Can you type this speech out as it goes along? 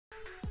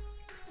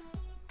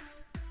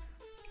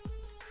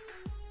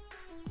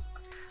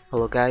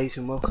Hello guys,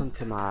 and welcome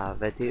to my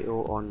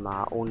video on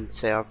my own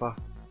server.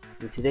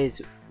 In today's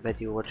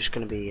video we're just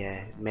going to be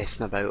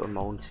messing about on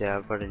my own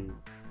server and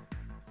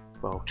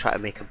well, try to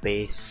make a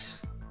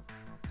base.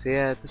 So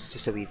yeah, this is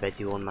just a wee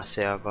video on my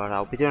server.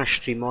 I'll be doing a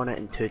stream on it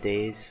in 2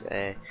 days.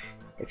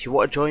 If you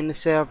want to join the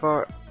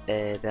server,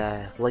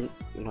 the link,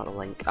 not the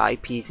link,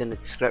 IP is in the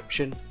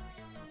description.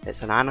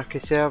 It's an Anarchy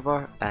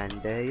server,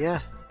 and yeah,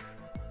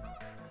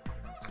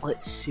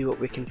 let's see what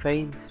we can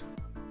find.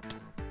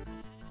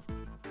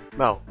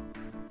 Well,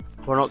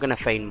 we're not going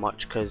to find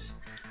much because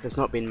there's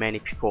not been many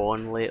people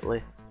on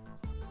lately.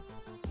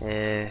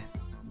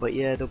 But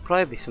yeah, there'll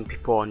probably be some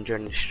people on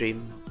during the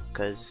stream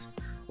because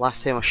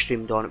last time I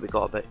streamed on it we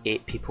got about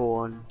 8 people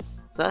on.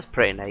 So that's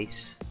pretty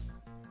nice.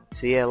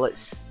 So yeah,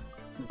 let's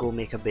go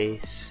make a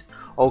base.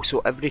 Also,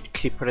 every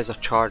creeper is a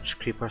charged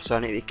creeper, so I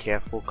need to be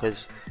careful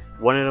because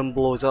one of them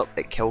blows up,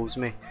 it kills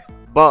me.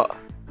 But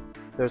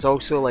there's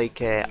also like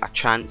a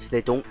chance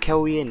they don't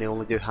kill you and they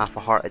only do half a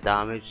heart of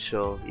damage,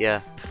 so yeah.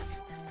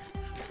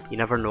 You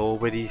never know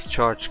with these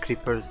charged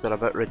creepers, they're a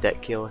bit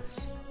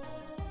ridiculous.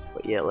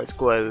 But yeah, let's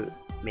go out,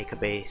 make a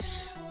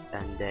base,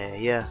 and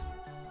yeah.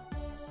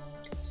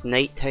 It's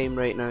night time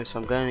right now, so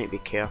I'm gonna need to be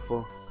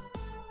careful.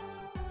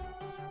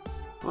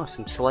 Oh,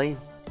 some slime.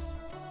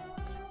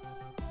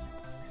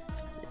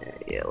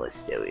 Yeah, let's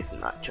stay away from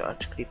that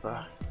charged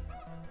creeper.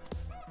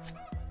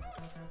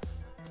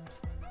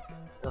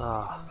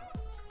 Ah.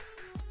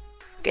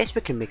 Guess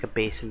we can make a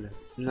base in the...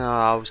 No,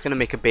 I was gonna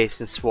make a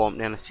base in swamp,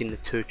 then I seen the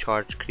 2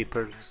 charged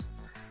creepers.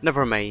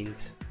 Never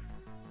mind.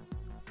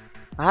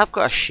 I have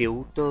got a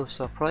shield though,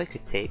 so I probably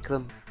could take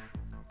them.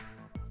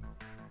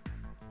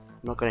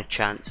 I'm not gonna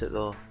chance it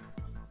though.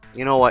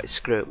 You know what,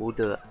 screw it, we'll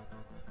do it.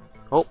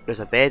 Oh, there's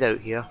a bed out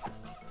here.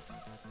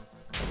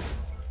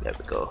 There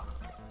we go.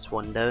 It's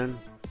one down.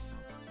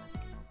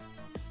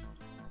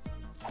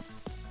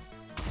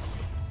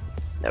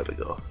 There we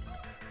go.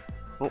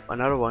 Oh,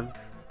 another one.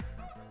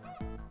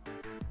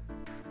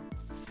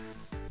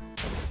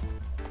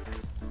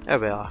 There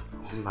we are.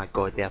 Oh my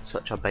god, they have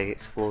such a big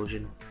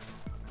explosion.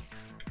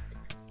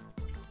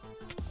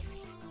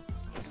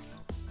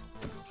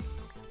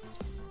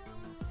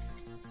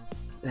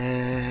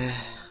 I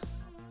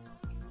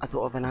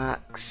don't have an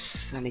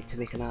axe. I need to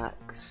make an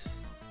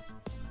axe.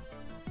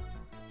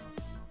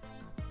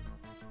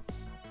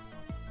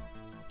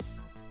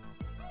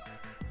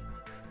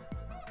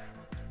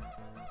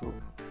 Oh.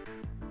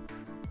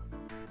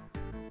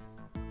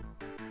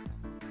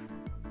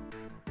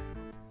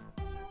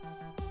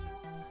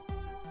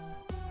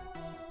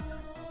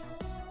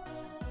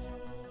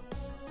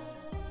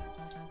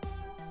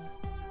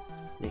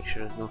 Make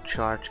sure there's no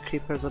charged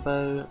creepers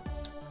about.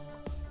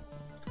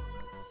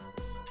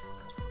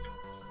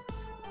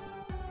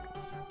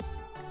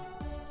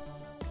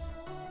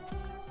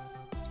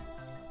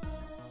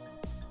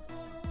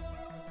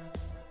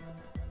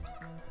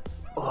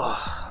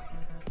 Oh.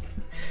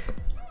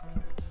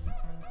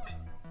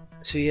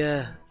 So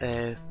yeah,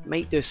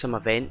 might do some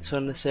events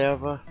on the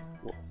server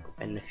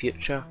in the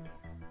future.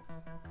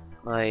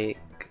 Like,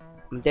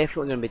 I'm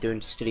definitely going to be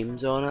doing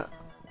streams on it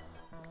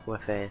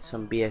with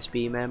some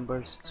BSB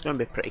members. It's going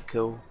to be pretty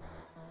cool.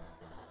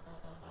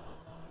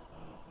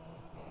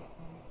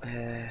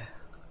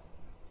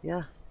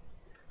 Yeah,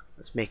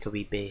 let's make a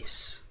wee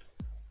base.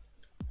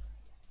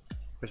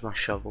 Where's my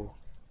shovel?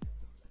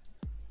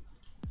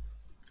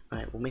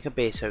 Right, we'll make a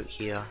base out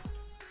here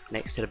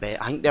next to the bed.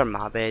 I think they're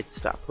my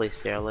beds that I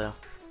placed earlier.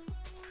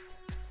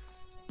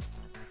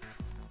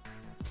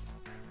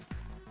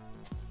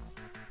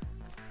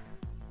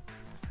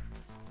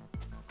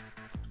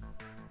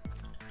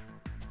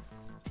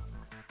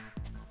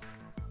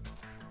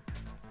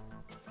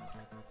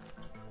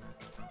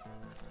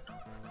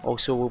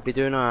 Also, we'll be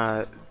doing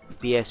a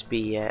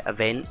BSB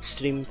event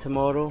stream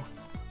tomorrow.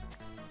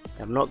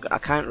 I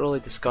can't really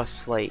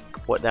discuss like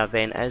what the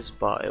event is,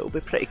 but it'll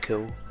be pretty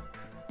cool.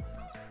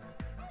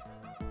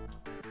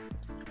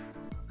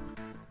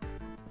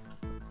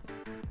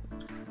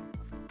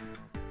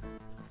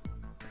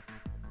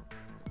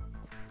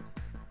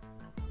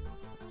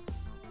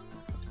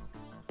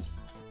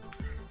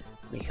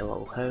 Make a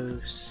little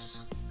house.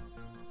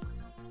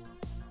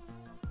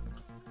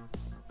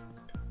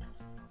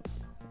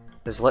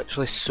 There's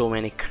literally so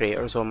many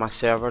craters on my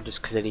server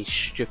just because of these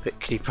stupid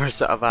creepers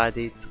that I've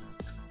added.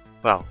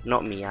 Well,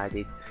 not me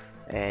added.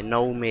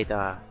 Null made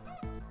a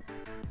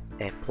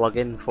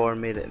plugin for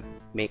me that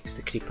makes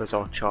the creepers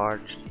all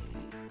charged.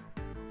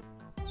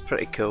 It's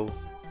pretty cool.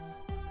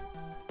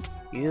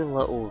 You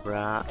little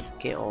rat,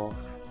 get off.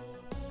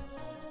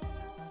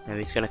 Now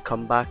he's gonna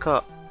come back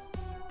up.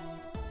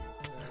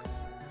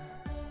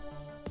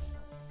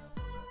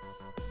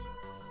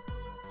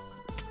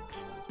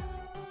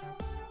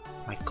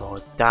 My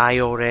god, die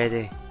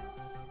already.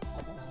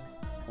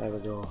 There we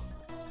go.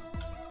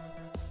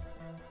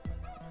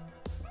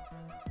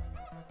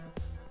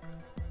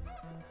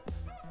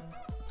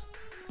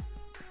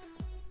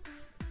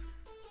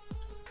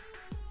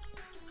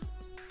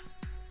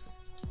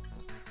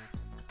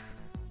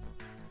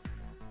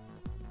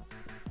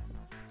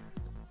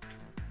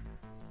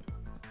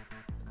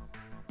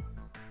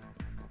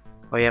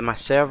 Oh yeah, my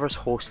server's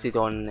hosted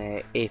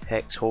on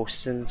Apex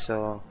hosting,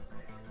 so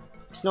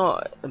it's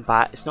not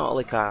bad. It's not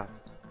like a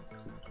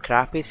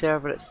crappy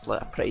server. It's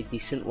like a pretty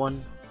decent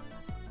one.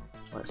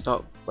 It's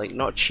not like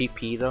not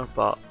cheap either,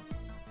 but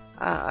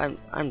I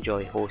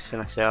enjoy hosting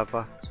a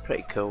server. It's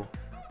pretty cool.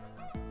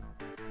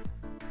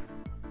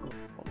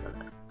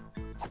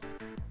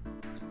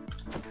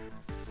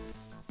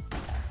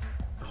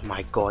 Oh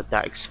my god,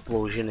 that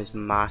explosion is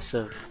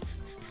massive.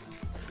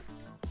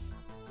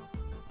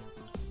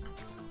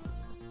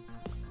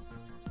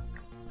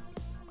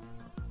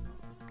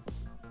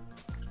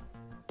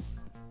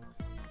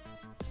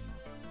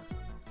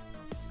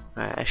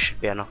 Right, this should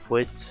be enough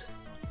wood.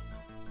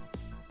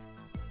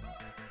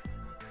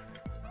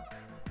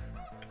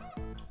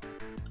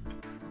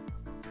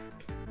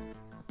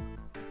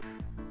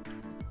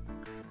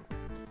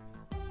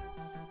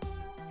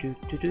 Do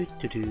do do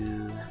do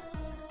do.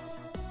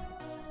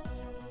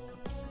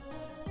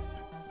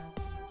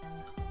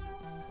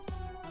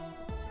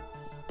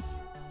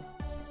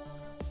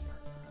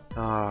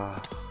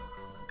 Ah,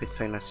 good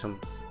thing there's some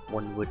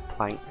one wood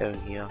plank down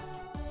here.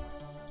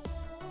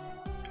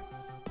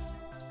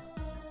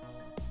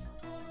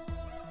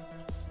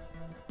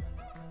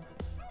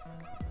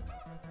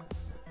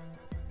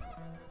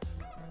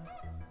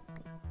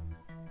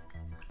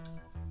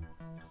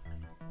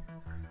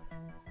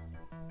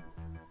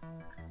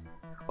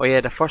 Oh yeah,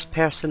 the first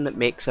person that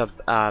makes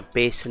a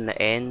base in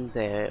the end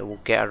will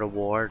get a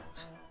reward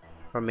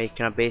for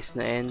making a base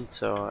in the end.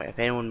 So if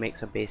anyone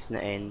makes a base in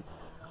the end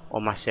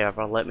on my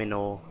server, let me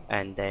know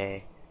and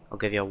I'll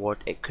give you a reward.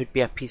 It could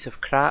be a piece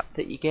of crap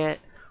that you get,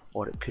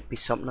 or it could be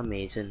something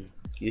amazing.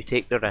 You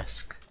take the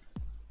risk.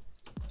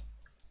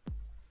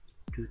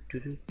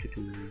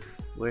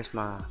 Where's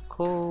my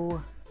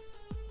coal?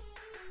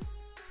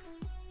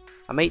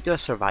 I might do a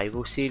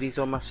survival series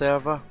on my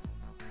server.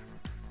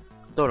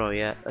 Don't know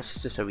yet. This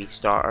is just a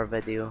restarter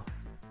video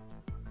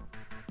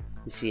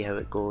to see how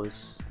it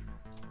goes.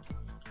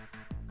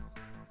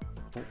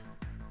 Oh,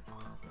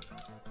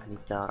 I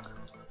need that.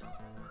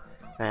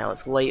 Right,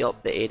 let's light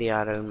up the area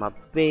around my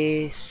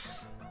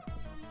base.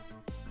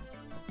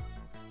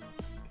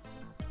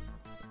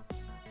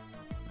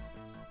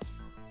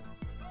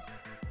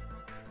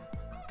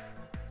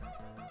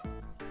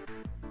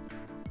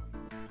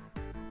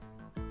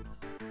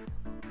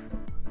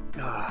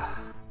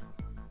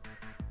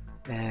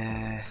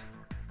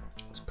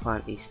 Let's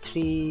plant these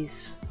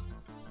trees.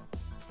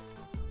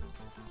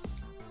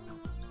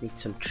 Need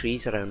some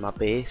trees around my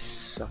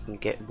base so I can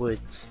get wood.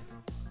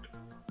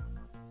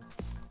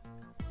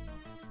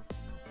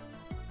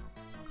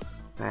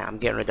 Right, I'm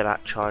getting rid of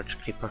that charge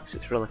creeper because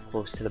it's really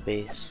close to the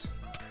base.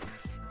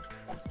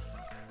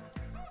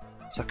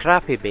 It's a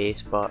crappy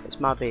base, but it's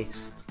my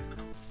base.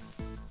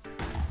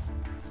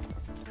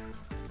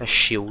 This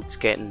shield's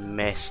getting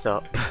messed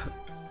up.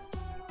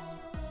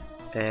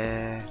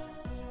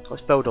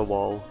 Let's build a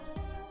wall.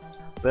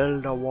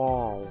 Build a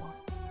wall.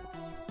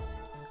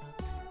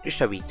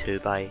 Just a wee 2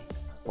 by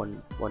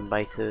 1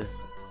 by 2.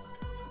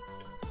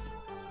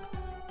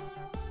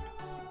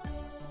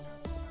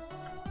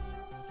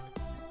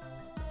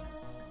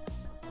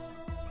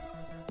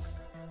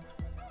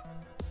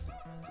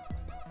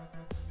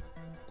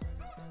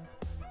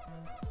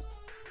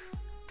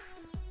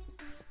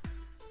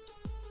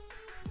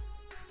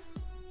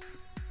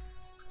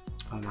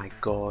 Oh my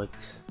god.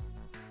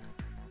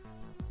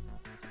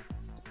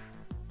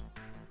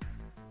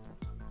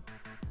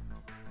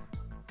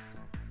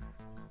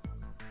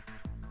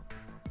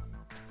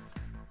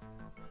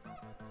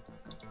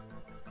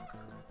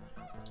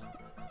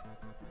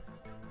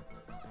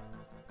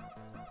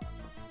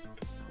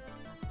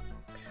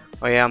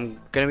 Oh yeah, I'm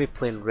gonna be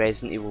playing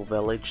Resident Evil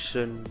Village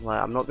soon.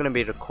 Like, I'm not gonna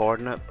be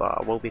recording it, but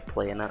I will be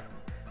playing it at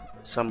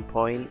some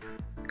point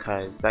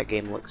because that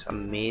game looks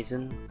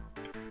amazing.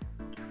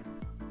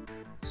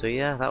 So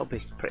yeah, that'll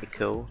be pretty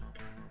cool.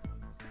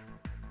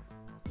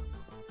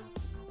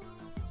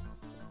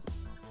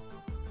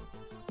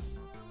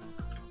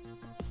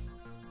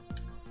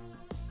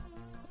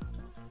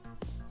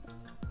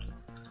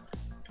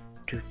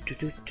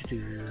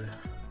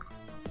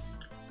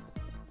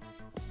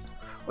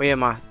 Oh yeah,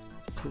 my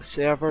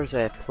server's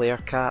player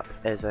cap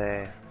is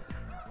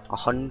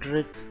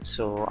 100,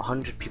 so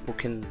 100 people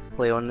can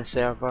play on the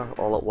server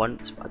all at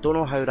once. I don't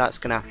know how that's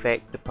going to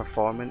affect the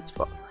performance,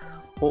 but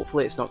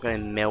hopefully it's not going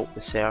to melt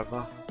the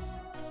server,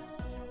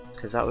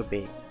 because that would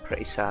be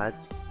pretty sad.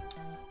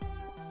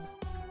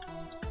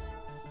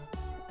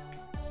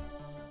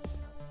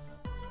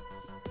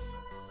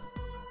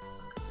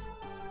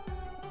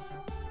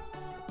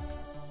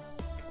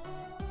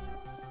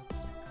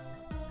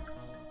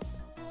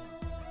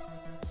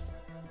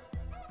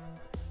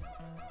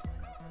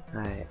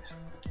 Right.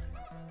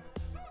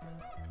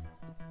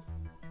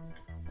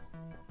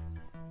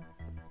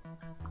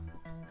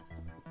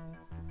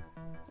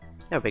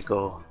 There we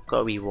go. Got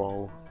a wee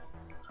wall.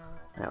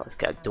 Right, let's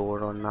get a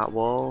door on that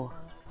wall.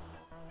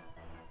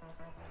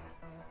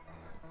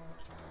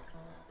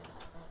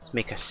 Let's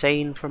make a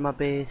sign for my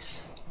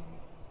base.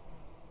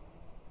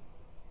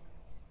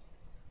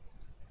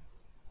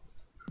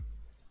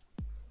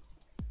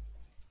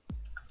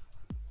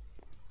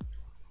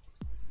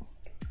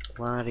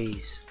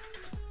 Larry's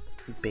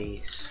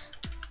base.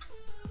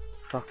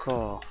 Fuck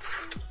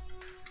off.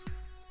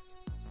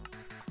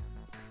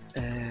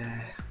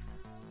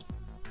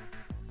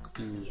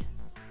 E.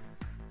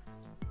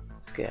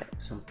 Let's get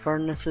some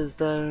furnaces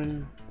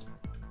down.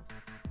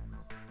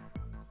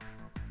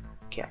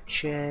 Get a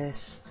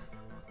chest.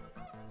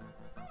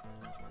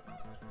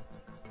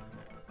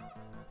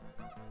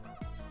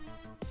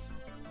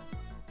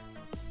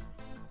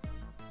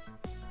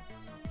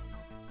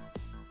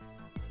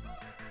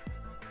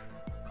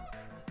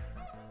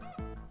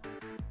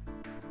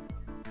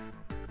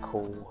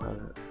 Coal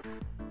out.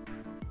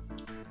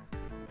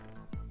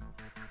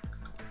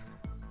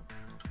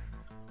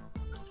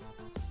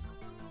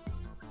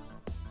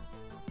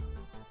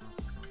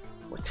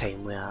 What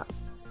time we at?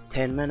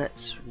 10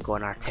 minutes. We can go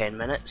on our 10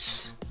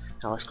 minutes.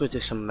 Now let's go do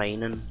some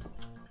mining.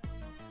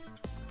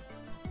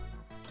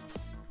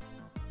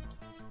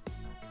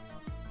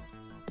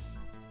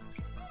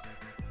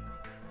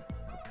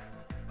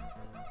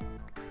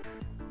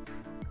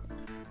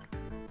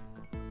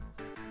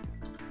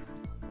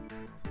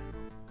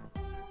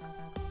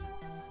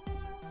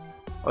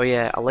 Oh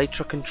yeah,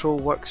 elytra control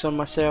works on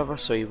my server,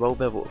 so you will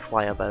be able to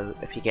fly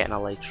about if you get an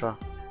elytra.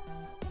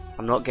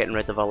 I'm not getting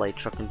rid of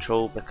elytra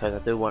control because I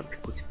do want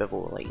people to be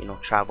able to, like, you know,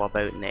 travel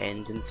about in the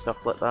end and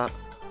stuff like that.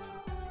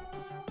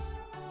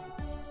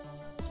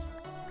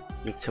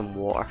 Need some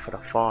water for a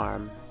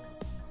farm,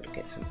 so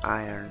get some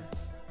iron.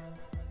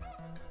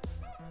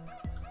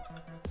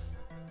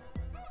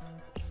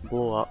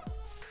 Blow up.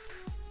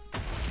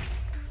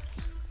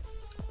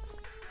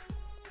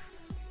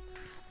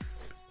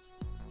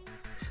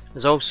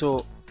 There's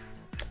also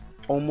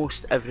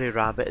almost every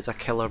rabbit is a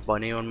killer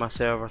bunny on my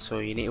server, so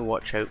you need to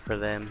watch out for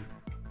them.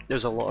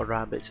 There's a lot of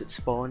rabbits that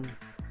spawn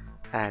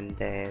and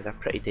they're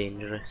pretty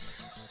dangerous,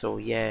 so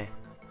yeah,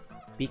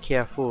 be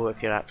careful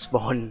if you're at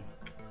spawn.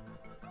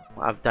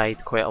 I've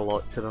died quite a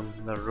lot to them,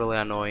 they're really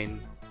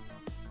annoying.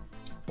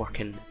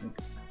 Working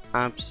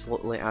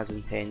absolutely as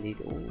intended.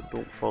 Oh,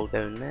 don't fall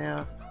down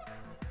there.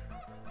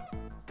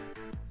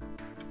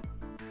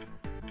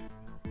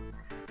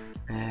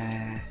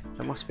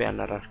 There must be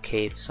another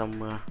cave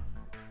somewhere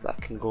that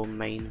I can go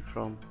mine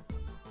from.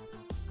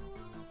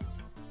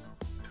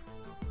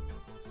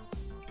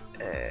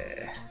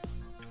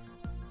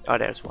 Oh,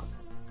 there's one.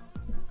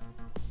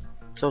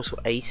 There's also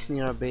ice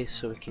near our base,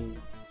 so we can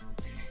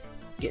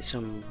get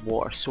some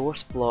water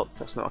source blocks.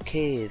 That's not a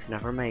cave,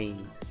 never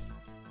mind.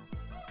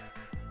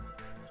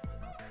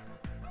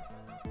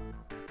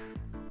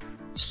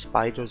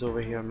 Spiders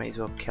over here, might as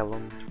well kill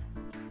them.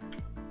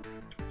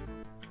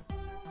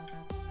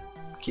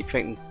 Keep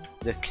thinking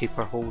the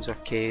creeper holes are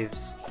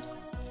caves.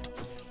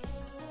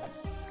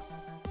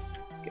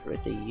 Get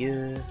rid of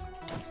you.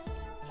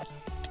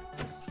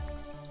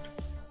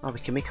 Oh, we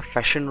can make a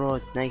fishing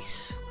rod,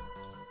 nice.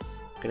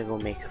 I'm gonna go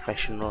make a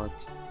fishing rod,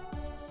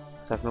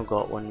 because I've not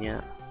got one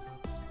yet.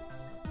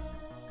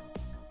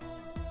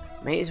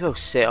 Might as well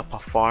set up a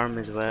farm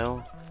as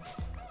well.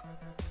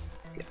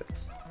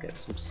 Get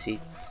some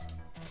seeds.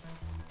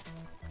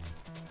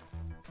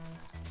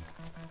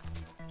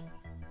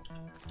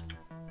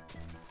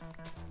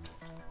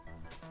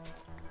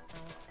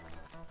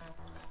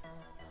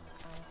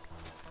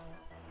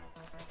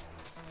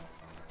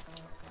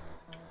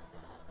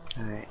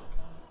 Alright,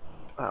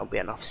 that'll be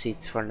enough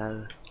seeds for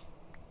now.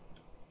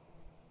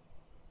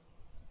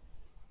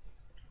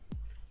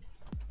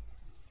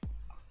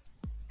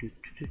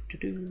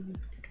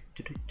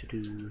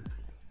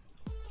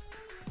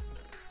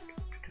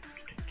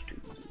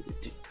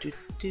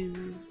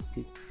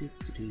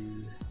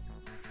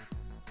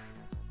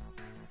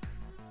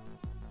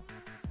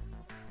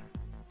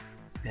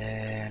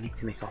 I need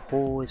to make a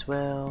hole as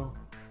well.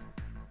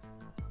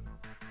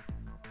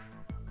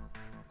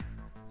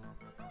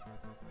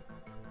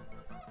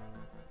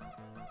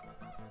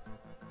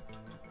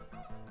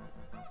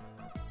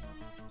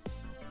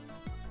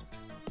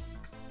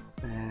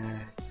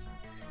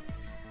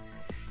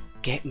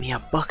 Get me a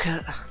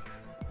bucket.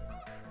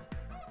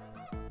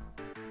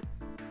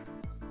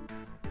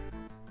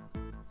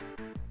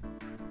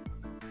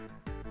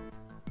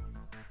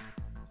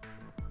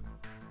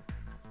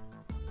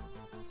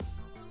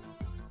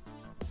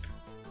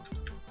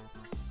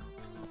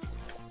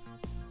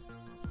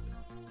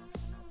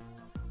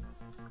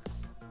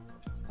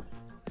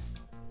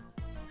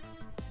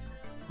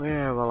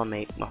 Where will I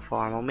make my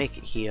farm? I'll make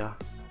it here.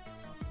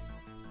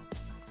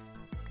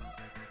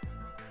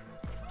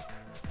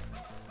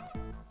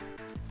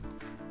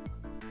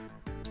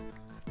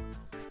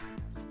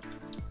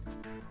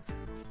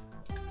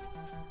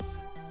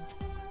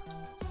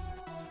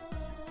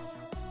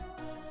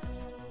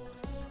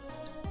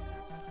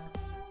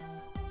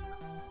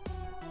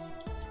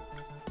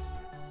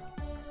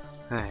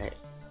 Alright,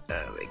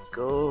 there we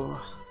go.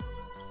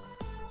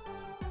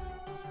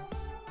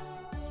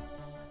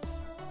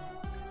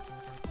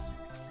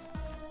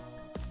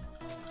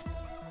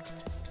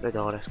 Rid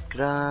of all this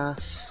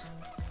grass.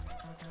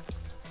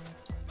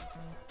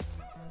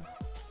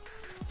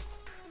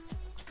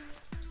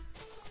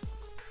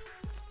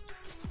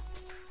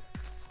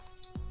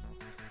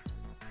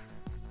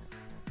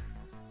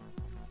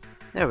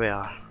 There we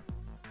are.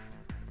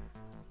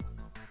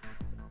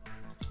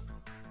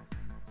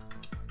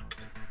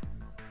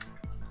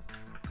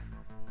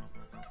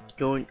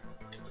 Don't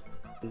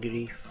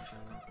grief,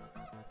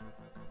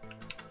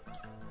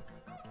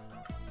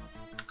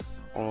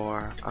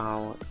 or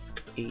I'll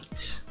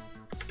eat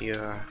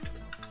your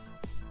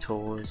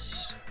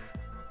toes.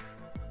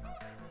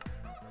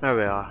 There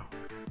we are.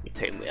 What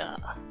time we at?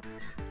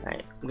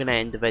 Right, I'm gonna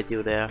end the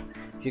video there.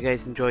 If you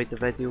guys enjoyed the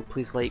video,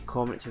 please like,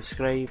 comment,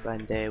 subscribe,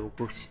 and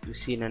we'll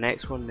see you in the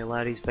next one. May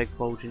Larry's big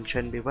bulging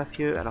chin be with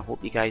you, and I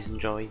hope you guys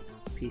enjoyed.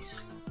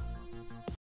 Peace.